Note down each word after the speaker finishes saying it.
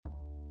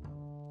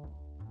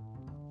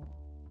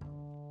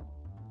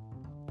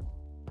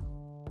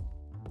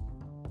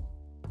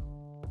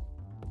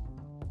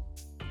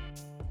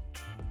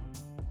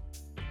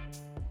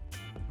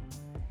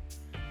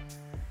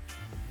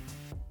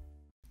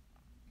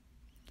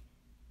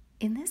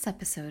In this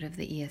episode of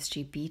the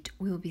ESG Beat,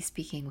 we will be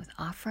speaking with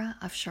Afra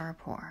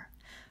Afsharipour,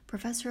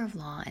 Professor of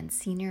Law and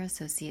Senior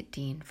Associate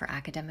Dean for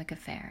Academic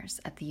Affairs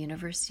at the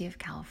University of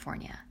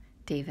California,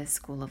 Davis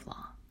School of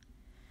Law.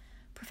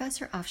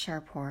 Professor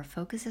Afsharipour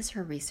focuses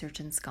her research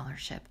and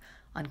scholarship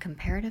on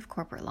comparative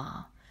corporate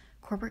law,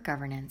 corporate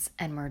governance,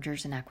 and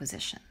mergers and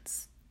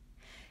acquisitions.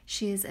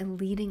 She is a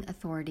leading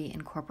authority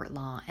in corporate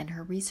law, and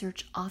her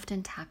research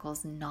often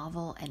tackles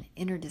novel and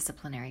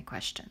interdisciplinary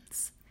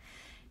questions.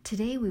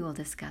 Today we will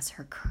discuss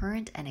her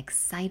current and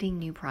exciting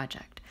new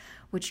project,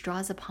 which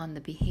draws upon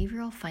the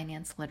behavioral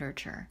finance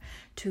literature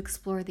to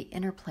explore the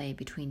interplay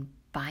between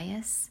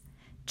bias,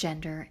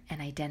 gender,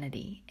 and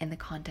identity in the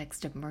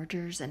context of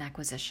mergers and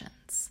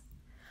acquisitions.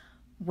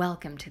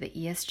 Welcome to the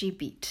ESG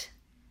Beat.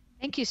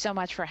 Thank you so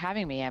much for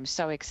having me. I'm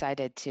so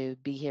excited to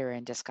be here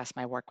and discuss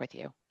my work with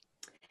you.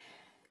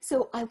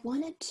 So I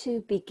wanted to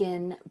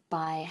begin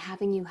by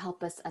having you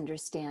help us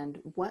understand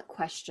what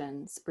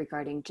questions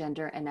regarding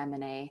gender and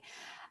M&A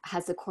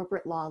has the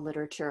corporate law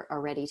literature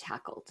already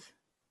tackled?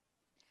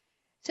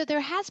 So there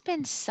has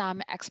been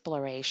some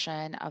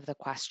exploration of the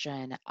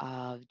question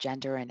of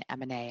gender and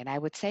M&A, and I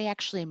would say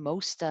actually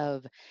most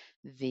of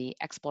the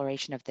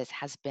exploration of this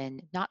has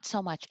been not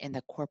so much in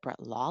the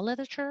corporate law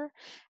literature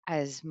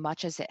as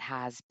much as it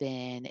has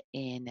been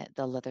in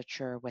the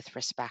literature with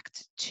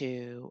respect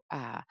to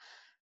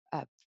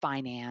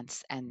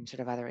finance and sort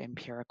of other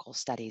empirical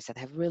studies that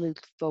have really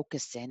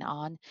focused in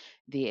on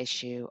the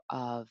issue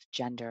of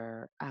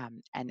gender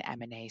and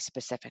M&A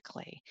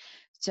specifically.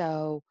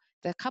 So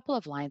the couple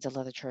of lines of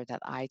literature that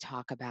I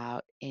talk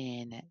about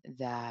in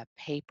the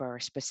paper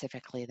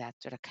specifically that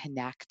sort of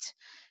connect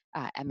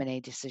M&A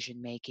decision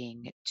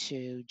making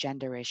to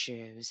gender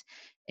issues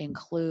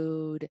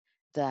include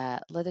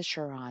the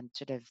literature on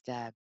sort of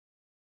the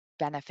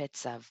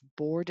benefits of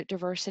board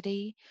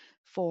diversity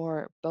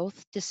for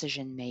both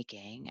decision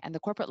making, and the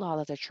corporate law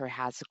literature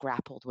has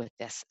grappled with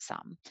this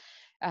some,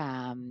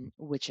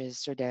 which is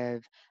sort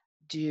of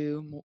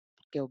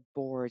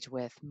boards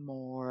with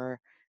more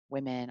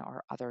women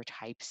or other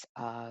types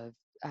of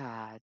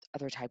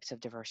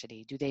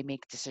diversity? Do they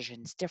make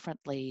decisions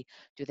differently?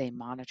 Do they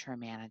monitor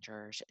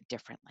managers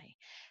differently?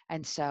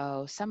 And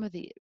so some of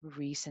the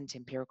recent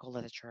empirical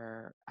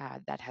literature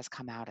that has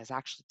come out has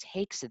actually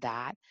takes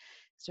that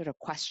sort of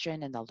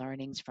question and the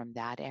learnings from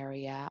that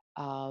area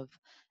of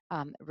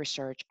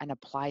research and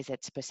applies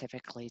it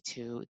specifically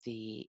to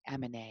the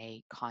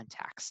M&A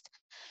context.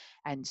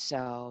 And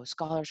so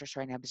scholars are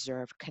starting to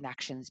observe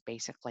connections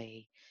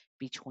basically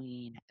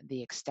between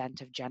the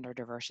extent of gender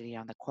diversity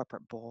on the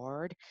corporate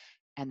board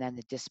and then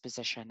the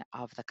disposition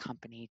of the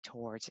company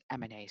towards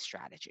M&A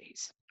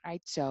strategies,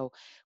 right? So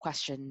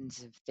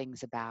questions of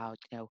things about,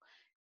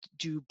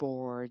 do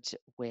boards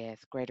with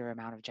greater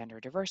amount of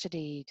gender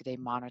diversity, do they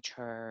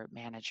monitor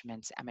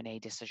management's M&A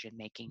decision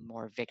making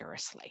more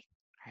vigorously,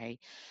 right?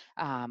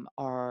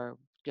 Or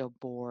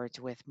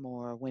boards with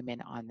more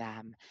women on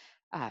them,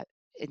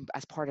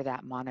 as part of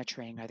that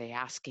monitoring, are they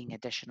asking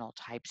additional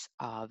types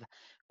of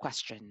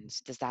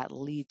questions? Does that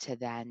lead to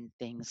then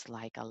things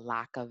like a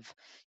lack of,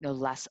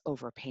 less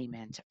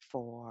overpayment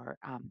for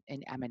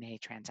in M&A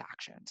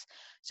transactions?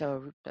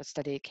 So a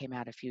study that came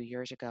out a few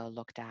years ago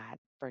looked at,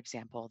 for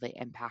example, the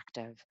impact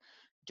of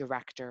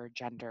director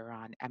gender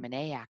on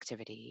M&A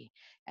activity,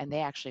 and they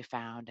actually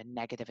found a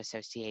negative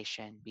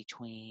association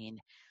between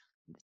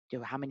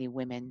how many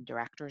women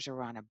directors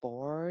are on a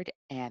board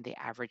and the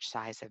average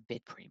size of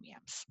bid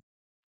premiums.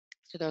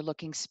 So they're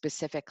looking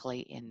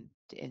specifically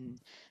in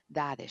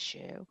that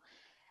issue.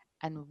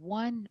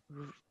 And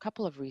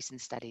couple of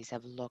recent studies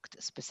have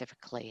looked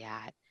specifically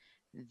at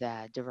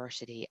the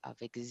diversity of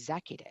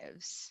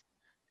executives.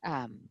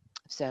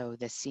 So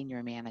the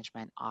senior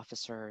management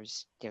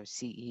officers,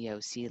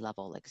 CEO,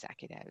 C-level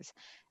executives,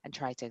 and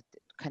try to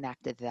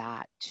connect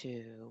that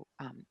to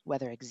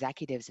whether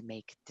executives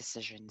make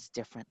decisions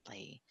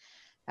differently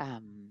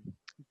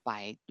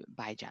by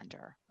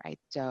gender, right?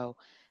 So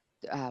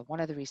one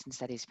of the recent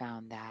studies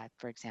found that,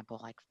 for example,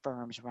 like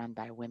firms run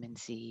by women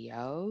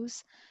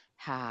CEOs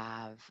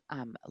have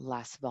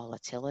less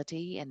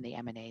volatility in the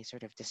M&A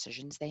sort of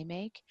decisions they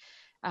make,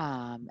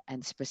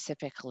 and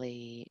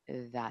specifically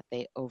that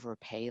they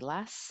overpay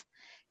less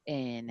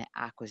in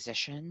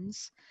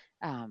acquisitions.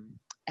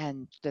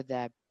 And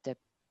the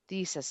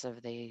thesis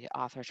of the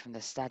authors from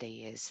the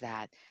study is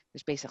that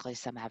there's basically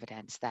some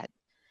evidence that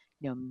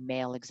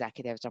male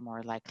executives are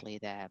more likely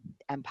to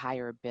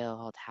empire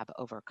build, have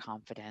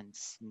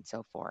overconfidence, and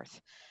so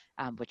forth,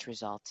 which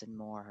results in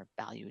more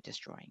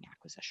value-destroying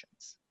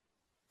acquisitions.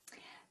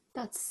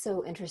 That's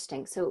so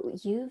interesting. So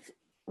you've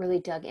really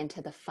dug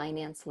into the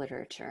finance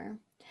literature,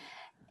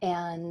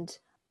 and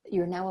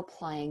you're now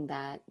applying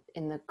that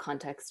in the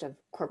context of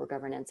corporate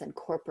governance and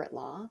corporate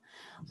law.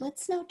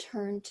 Let's now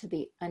turn to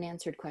the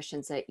unanswered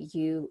questions that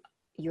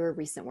your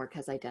recent work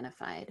has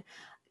identified.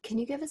 Can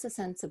you give us a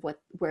sense of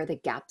where the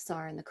gaps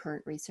are in the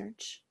current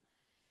research?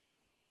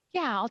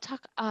 Yeah, I'll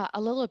talk a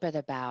little bit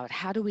about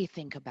how do we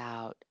think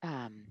about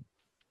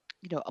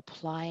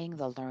applying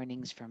the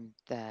learnings from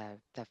the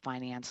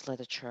finance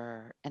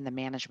literature and the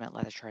management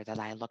literature that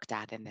I looked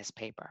at in this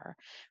paper,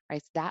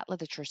 right? That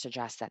literature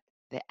suggests that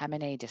the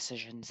M&A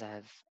decisions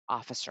of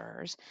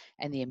officers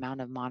and the amount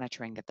of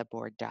monitoring that the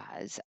board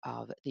does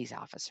of these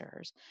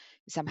officers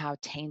is somehow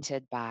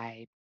tainted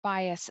by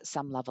bias,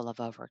 some level of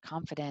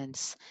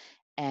overconfidence,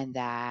 and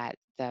that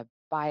the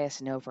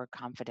bias and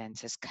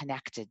overconfidence is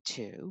connected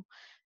to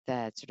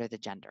the sort of the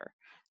gender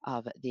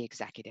of the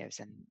executives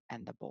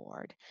and the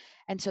board.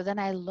 And so then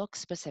I look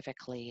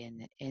specifically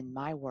in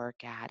my work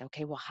at,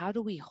 okay, well, how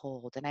do we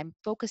hold, and I'm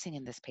focusing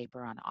in this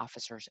paper on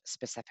officers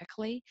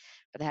specifically,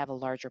 but I have a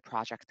larger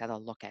project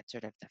that'll look at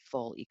sort of the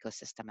full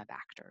ecosystem of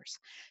actors.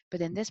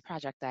 But in this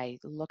project, I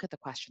look at the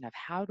question of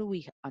how do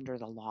we, under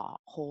the law,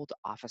 hold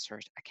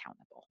officers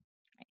accountable?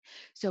 Right?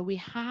 So we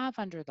have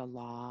under the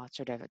law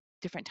sort of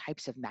different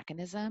types of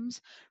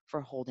mechanisms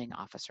for holding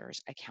officers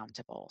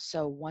accountable.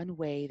 So one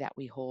way that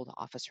we hold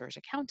officers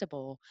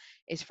accountable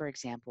is, for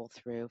example,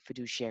 through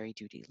fiduciary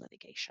duty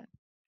litigation.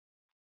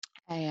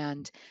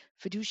 And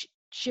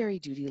fiduciary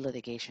duty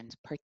litigations,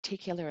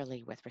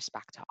 particularly with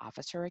respect to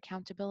officer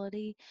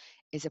accountability,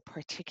 is a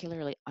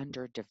particularly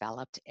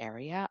underdeveloped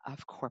area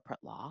of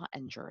corporate law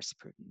and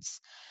jurisprudence.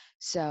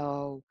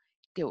 So,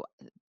 you know,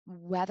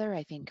 whether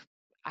I think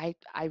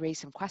I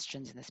raised some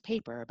questions in this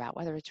paper about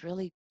whether it's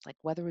really like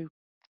whether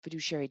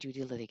fiduciary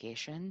duty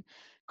litigation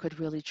could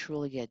really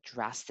truly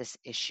address this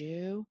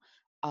issue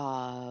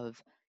of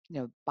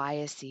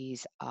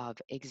biases of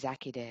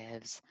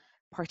executives,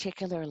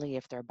 particularly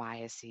if their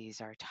biases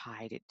are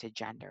tied to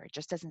gender. It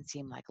just doesn't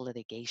seem like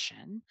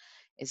litigation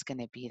is going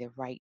to be the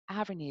right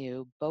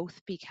avenue, both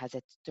because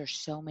there's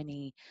so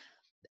many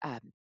um,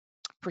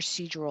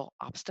 procedural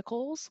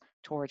obstacles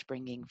towards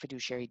bringing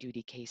fiduciary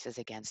duty cases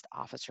against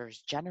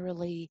officers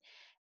generally,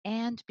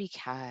 and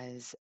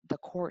because the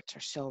courts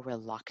are so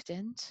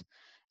reluctant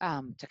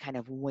to kind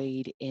of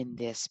wade in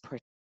this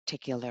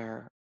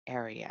particular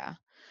area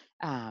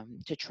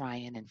to try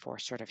and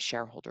enforce sort of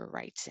shareholder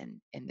rights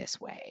in this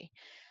way.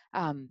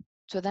 Um,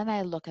 so then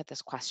I look at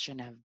this question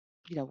of,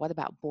 what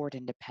about board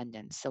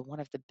independence? So one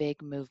of the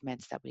big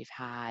movements that we've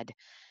had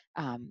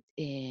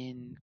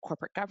in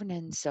corporate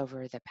governance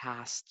over the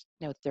past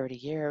 30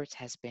 years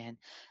has been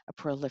a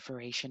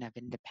proliferation of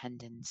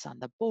independence on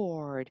the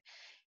board.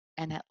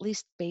 And at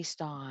least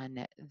based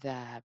on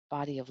the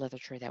body of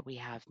literature that we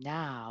have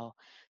now,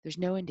 there's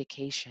no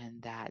indication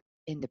that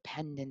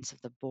independence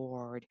of the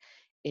board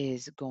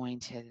is going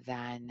to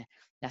then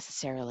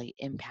necessarily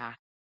impact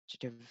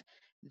sort of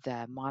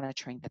the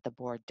monitoring that the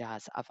board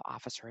does of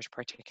officers,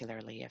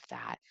 particularly if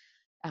that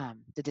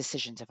the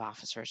decisions of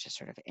officers is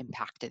sort of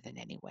impacted in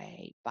any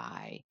way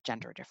by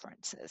gender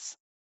differences.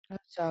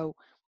 So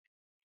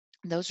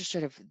those are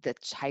sort of the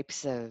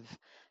types of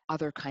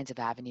other kinds of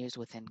avenues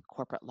within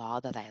corporate law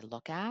that I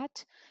look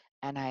at.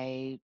 And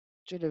I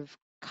sort of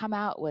come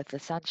out with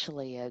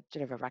essentially a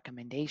sort of a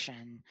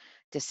recommendation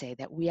to say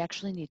that we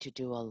actually need to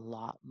do a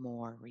lot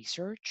more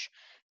research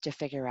to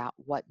figure out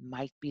what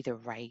might be the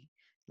right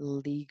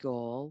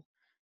legal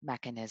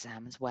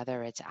mechanisms,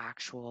 whether it's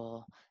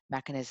actual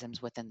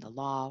mechanisms within the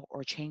law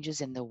or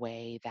changes in the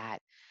way that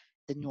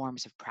the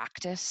norms of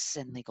practice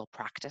and legal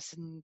practice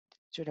and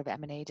sort of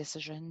M&A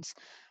decisions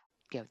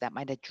that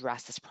might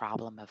address this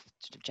problem of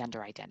sort of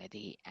gender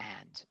identity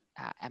and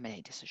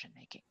M&A decision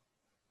making.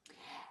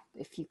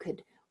 If you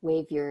could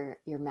wave your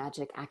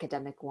magic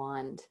academic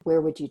wand,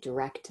 where would you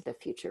direct the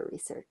future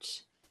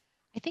research?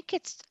 I think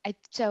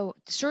so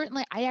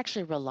certainly I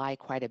actually rely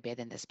quite a bit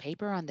in this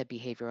paper on the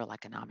behavioral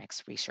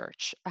economics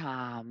research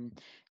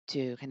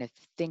to kind of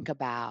think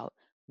about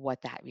what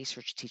that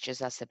research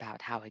teaches us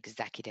about how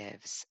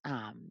executives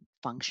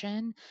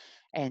function.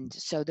 And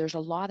so there's a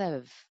lot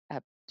of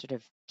sort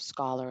of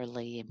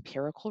scholarly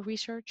empirical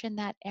research in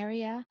that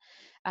area.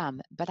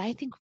 But I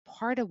think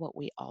part of what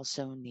we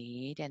also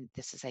need, and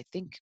this is, I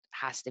think,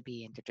 has to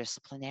be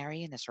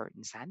interdisciplinary in a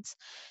certain sense,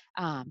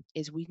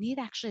 is we need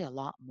actually a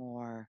lot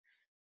more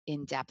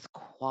in-depth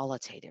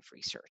qualitative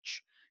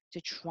research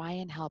to try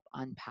and help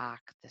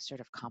unpack the sort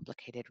of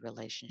complicated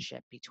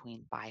relationship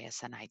between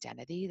bias and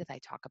identity that I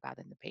talk about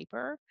in the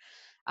paper,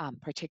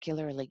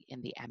 particularly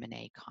in the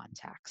M&A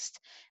context.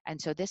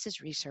 And so this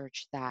is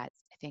research that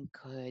I think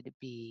could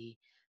be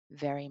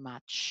very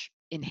much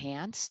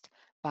enhanced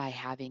by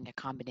having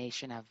a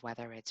combination of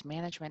whether it's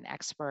management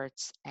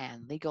experts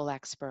and legal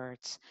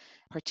experts,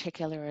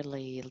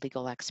 particularly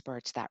legal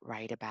experts that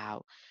write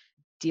about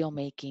deal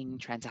making,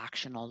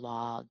 transactional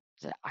law,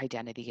 the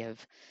identity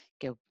of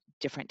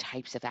different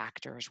types of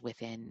actors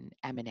within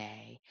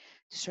M&A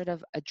to sort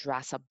of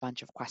address a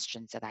bunch of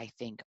questions that I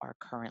think are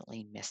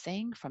currently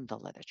missing from the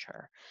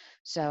literature.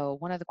 So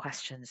one of the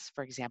questions,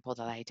 for example,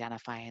 that I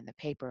identify in the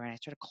paper, and I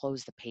sort of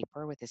close the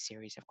paper with a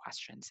series of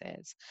questions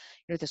is,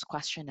 this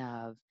question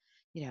of,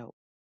 you know,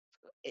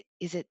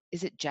 is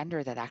it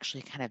gender that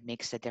actually kind of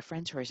makes the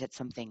difference, or is it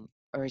something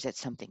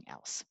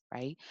else,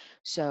 right?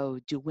 So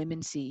do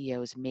women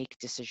CEOs make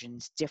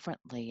decisions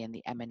differently in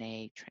the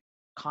M&A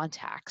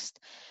context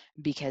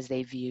because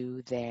they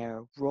view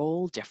their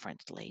role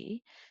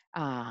differently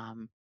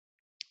or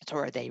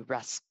are they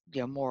risk,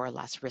 more or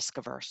less risk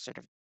averse, sort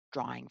of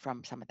drawing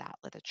from some of that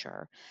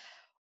literature?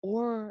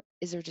 Or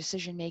is their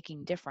decision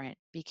making different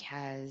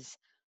because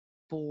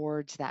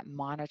boards that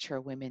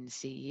monitor women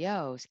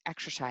CEOs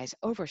exercise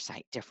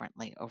oversight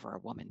differently over a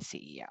woman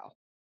CEO,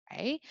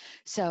 right?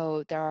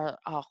 So there are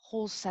a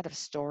whole set of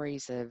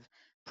stories of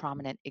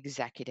prominent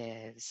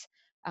executives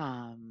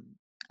um,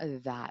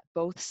 that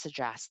both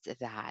suggest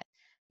that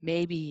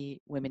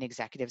maybe women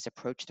executives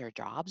approach their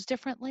jobs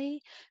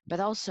differently, but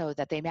also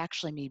that they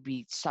actually may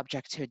be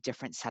subject to a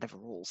different set of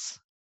rules,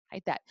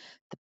 right? That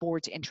the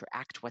boards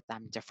interact with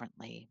them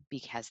differently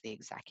because the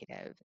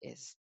executive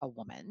is a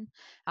woman,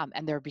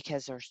 and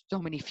because there's so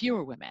many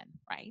fewer women,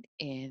 right,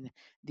 in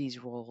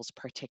these roles,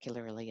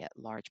 particularly at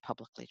large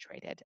publicly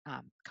traded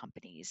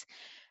companies.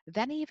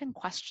 Then even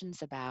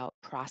questions about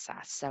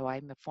process. So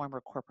I'm a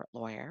former corporate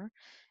lawyer,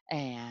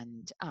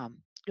 and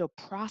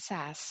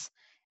process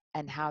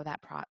and how that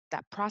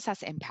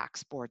process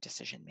impacts board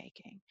decision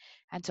making.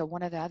 And so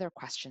one of the other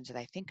questions that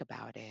I think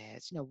about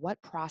is, what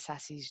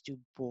processes do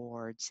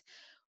boards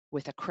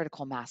with a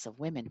critical mass of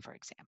women, for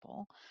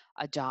example,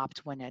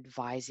 adopt when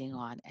advising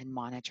on and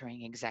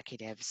monitoring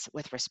executives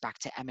with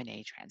respect to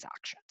M&A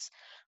transactions,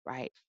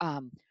 right?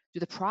 Do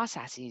the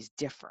processes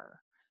differ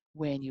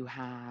when you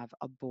have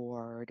a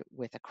board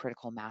with a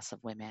critical mass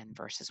of women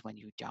versus when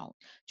you don't?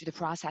 Do the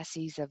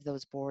processes of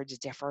those boards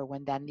differ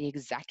when then the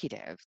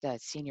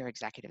senior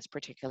executives,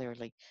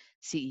 particularly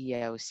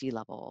CEO,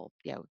 C-level,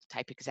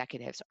 type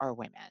executives are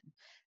women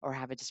or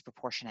have a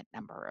disproportionate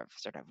number of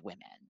sort of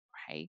women,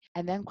 right?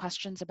 And then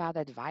questions about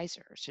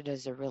advisors. So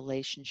does the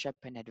relationship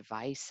and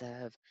advice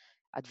of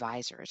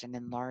advisors, and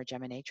in large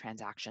M&A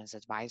transactions,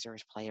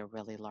 advisors play a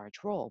really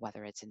large role,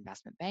 whether it's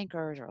investment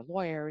bankers or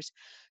lawyers.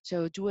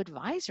 So do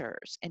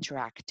advisors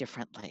interact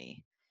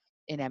differently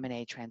in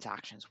M&A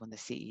transactions when the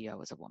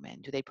CEO is a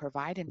woman? Do they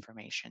provide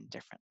information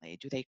differently?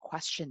 Do they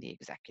question the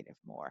executive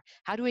more?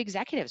 How do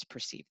executives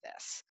perceive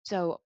this?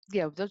 So,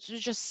 those are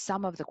just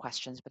some of the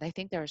questions, but I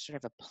think there is sort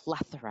of a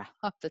plethora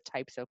of the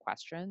types of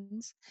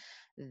questions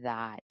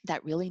that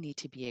really need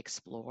to be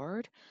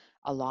explored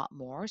a lot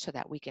more so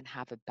that we can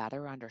have a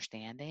better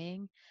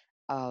understanding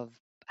of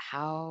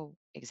how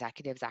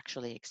executives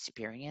actually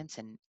experience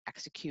and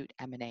execute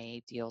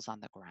M&A deals on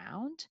the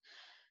ground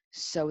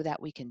so that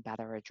we can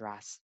better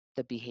address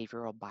the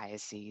behavioral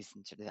biases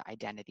and sort of the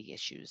identity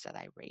issues that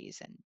I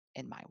raise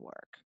in my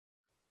work.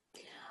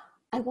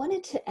 I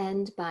wanted to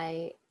end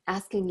by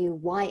asking you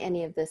why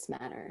any of this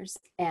matters,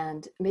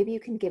 and maybe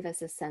you can give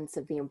us a sense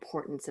of the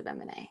importance of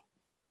M&A.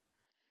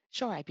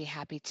 Sure, I'd be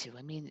happy to.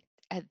 I mean,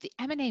 the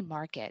M&A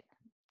market,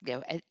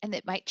 and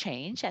it might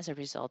change as a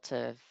result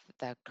of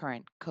the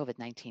current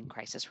COVID-19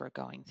 crisis we're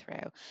going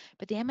through,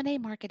 but the M&A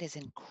market is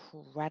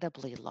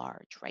incredibly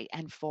large, right?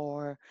 And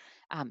for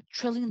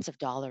trillions of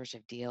dollars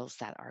of deals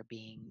that are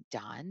being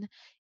done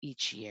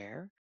each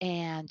year,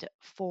 and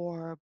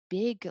for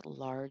big,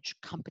 large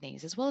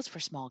companies, as well as for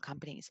small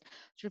companies,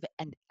 sort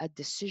of a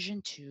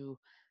decision to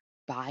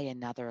buy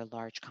another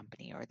large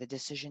company or the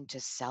decision to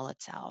sell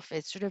itself.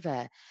 It's sort of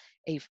a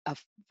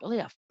really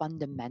a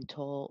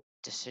fundamental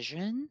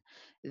decision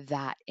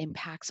that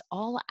impacts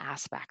all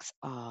aspects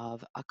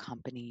of a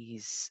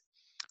company's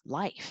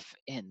life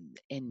in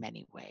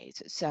many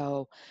ways.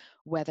 So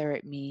whether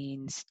it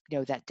means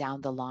that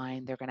down the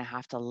line they're going to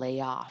have to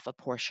lay off a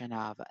portion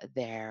of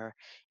their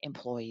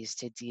employees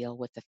to deal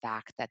with the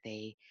fact that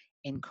they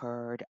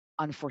incurred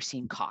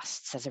unforeseen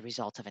costs as a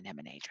result of an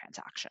M&A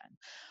transaction,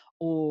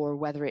 or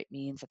whether it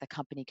means that the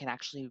company can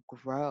actually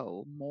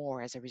grow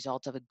more as a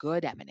result of a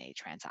good M&A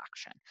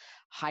transaction,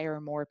 hire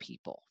more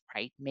people,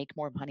 right? Make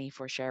more money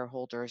for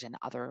shareholders and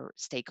other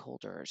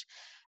stakeholders,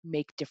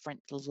 make different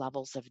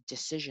levels of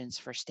decisions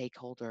for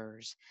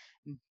stakeholders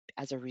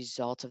as a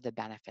result of the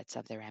benefits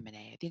of their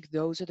M&A. I think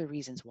those are the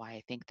reasons why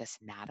I think this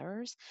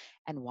matters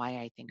and why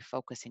I think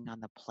focusing on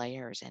the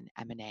players in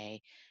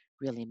M&A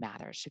really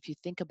matters. So if you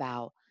think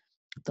about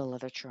the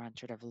literature on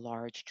sort of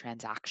large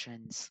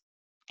transactions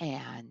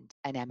and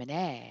an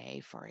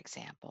M&A, for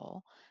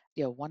example,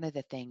 one of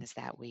the things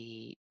that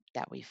we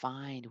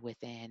find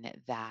within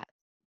that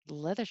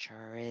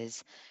literature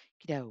is,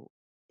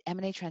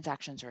 M&A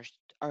transactions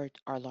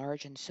are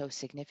large and so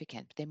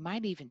significant. But they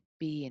might even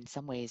be in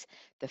some ways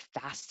the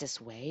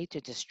fastest way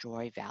to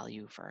destroy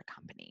value for a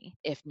company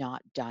if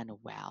not done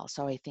well.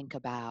 So I think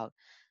about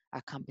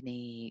a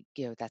company,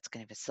 that's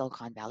kind of a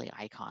Silicon Valley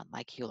icon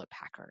like Hewlett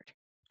Packard.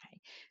 Right?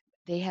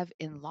 They have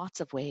in lots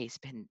of ways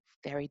been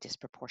very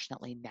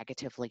disproportionately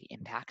negatively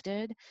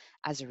impacted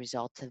as a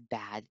result of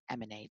bad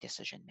M&A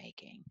decision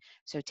making.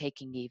 So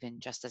taking even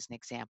just as an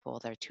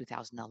example, their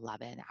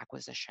 2011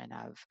 acquisition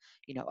of,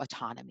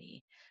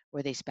 Autonomy,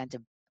 where they spent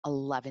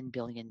 $11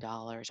 billion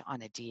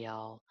on a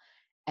deal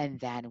and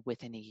then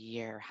within a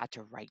year had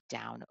to write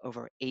down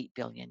over $8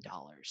 billion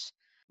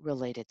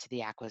related to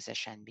the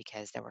acquisition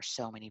because there were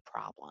so many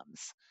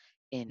problems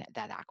in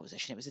that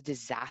acquisition. It was a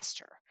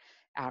disaster.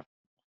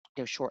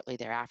 Shortly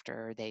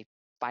thereafter, they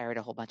fired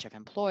a whole bunch of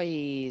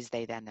employees.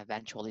 They then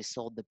eventually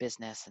sold the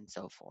business and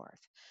so forth.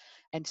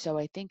 And so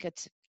I think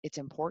it's it's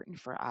important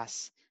for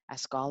us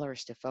as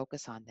scholars to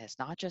focus on this,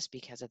 not just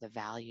because of the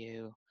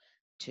value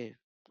to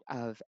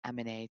of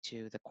M&A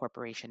to the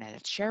corporation and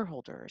its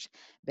shareholders,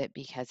 but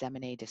because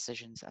M&A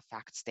decisions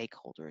affect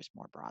stakeholders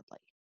more broadly.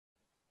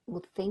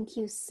 Well, thank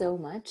you so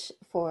much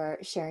for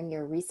sharing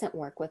your recent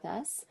work with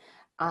us.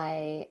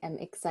 I am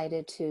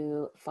excited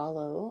to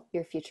follow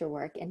your future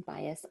work in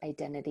bias,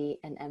 identity,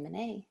 and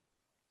M&A.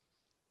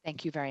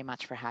 Thank you very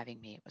much for having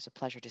me. It was a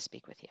pleasure to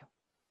speak with you.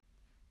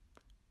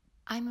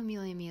 I'm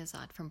Amelia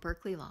Miazad from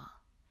Berkeley Law.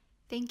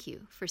 Thank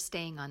you for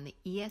staying on the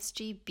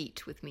ESG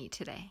Beat with me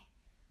today.